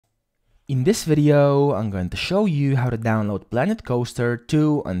In this video, I'm going to show you how to download Planet Coaster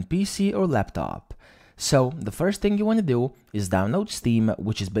 2 on PC or laptop. So, the first thing you want to do is download Steam,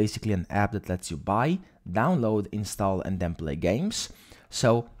 which is basically an app that lets you buy, download, install, and then play games.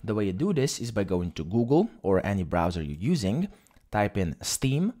 So, the way you do this is by going to Google or any browser you're using, type in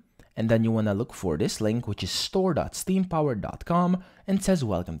Steam, and then you want to look for this link, which is store.steampowered.com, and it says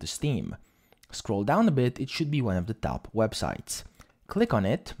Welcome to Steam. Scroll down a bit, it should be one of the top websites. Click on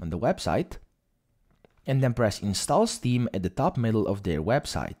it on the website, and then press Install Steam at the top middle of their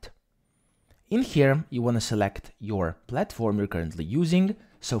website. In here, you want to select your platform you're currently using.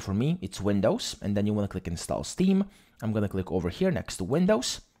 So for me, it's Windows, and then you want to click Install Steam. I'm going to click over here next to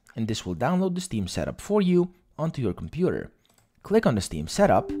Windows, and this will download the Steam setup for you onto your computer. Click on the Steam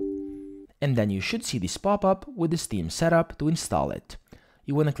setup, and then you should see this pop up with the Steam setup to install it.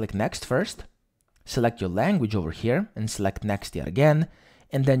 You want to click Next first. Select your language over here and select Next yet again,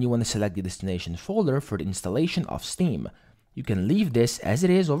 and then you want to select the destination folder for the installation of Steam. You can leave this as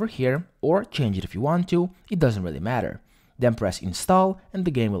it is over here or change it if you want to, it doesn't really matter. Then press Install and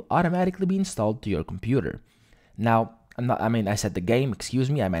the game will automatically be installed to your computer. Now, I said the game,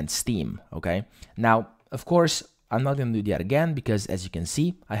 excuse me, I meant Steam, okay? Now, of course, I'm not going to do that again because as you can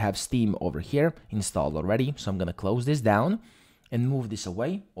see, I have Steam over here installed already, so I'm going to close this down and move this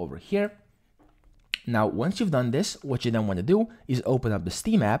away over here. Now, once you've done this, what you then want to do is open up the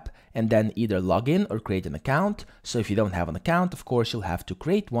Steam app and then either log in or create an account. So if you don't have an account, of course, you'll have to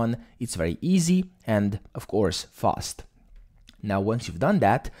create one. It's very easy and, of course, fast. Now, once you've done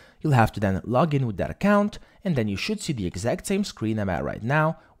that, you'll have to then log in with that account, and then you should see the exact same screen I'm at right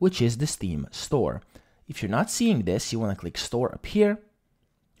now, which is the Steam store. If you're not seeing this, you want to click Store up here,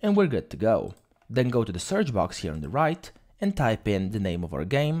 and we're good to go. Then go to the search box here on the right and type in the name of our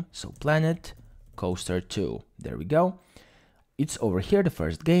game, so Planet Coaster 2. There we go. It's over here, the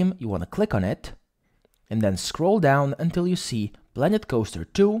first game. You want to click on it and then scroll down until you see Planet Coaster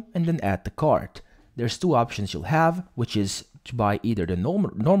 2 and then add to cart. There's two options you'll have, which is to buy either the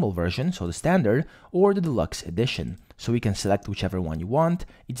normal version, so the standard, or the deluxe edition. So you can select whichever one you want.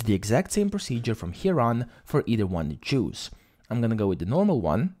 It's the exact same procedure from here on for either one you choose. I'm going to go with the normal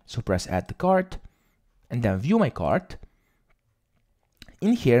one, so press add to cart and then view my cart.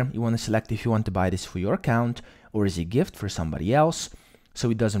 In here, you want to select if you want to buy this for your account or as a gift for somebody else.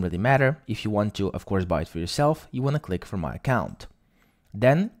 So it doesn't really matter. If you want to, of course, buy it for yourself, you want to click for my account.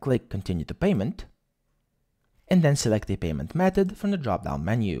 Then click Continue to Payment, and then select a payment method from the drop-down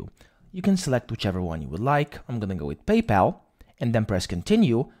menu. You can select whichever one you would like. I'm going to go with PayPal, and then press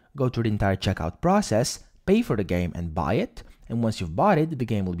Continue, go through the entire checkout process, pay for the game and buy it. And once you've bought it, the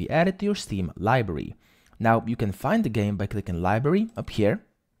game will be added to your Steam library. Now, you can find the game by clicking Library up here,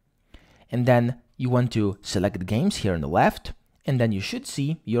 and then you want to select the games here on the left, and then you should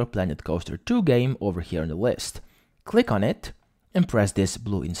see your Planet Coaster 2 game over here on the list. Click on it and press this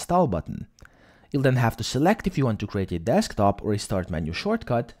blue Install button. You'll then have to select if you want to create a desktop or a start menu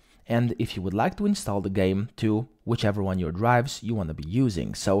shortcut, and if you would like to install the game to whichever one your drives you want to be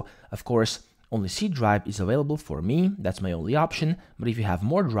using. So, of course, only C drive is available for me, that's my only option, but if you have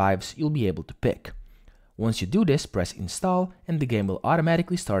more drives, you'll be able to pick. Once you do this, press Install, and the game will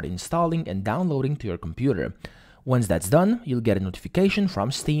automatically start installing and downloading to your computer. Once that's done, you'll get a notification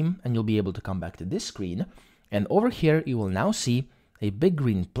from Steam, and you'll be able to come back to this screen. And over here, you will now see a big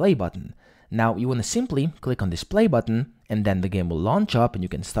green play button. Now, you want to simply click on this play button, and then the game will launch up and you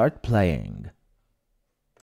can start playing.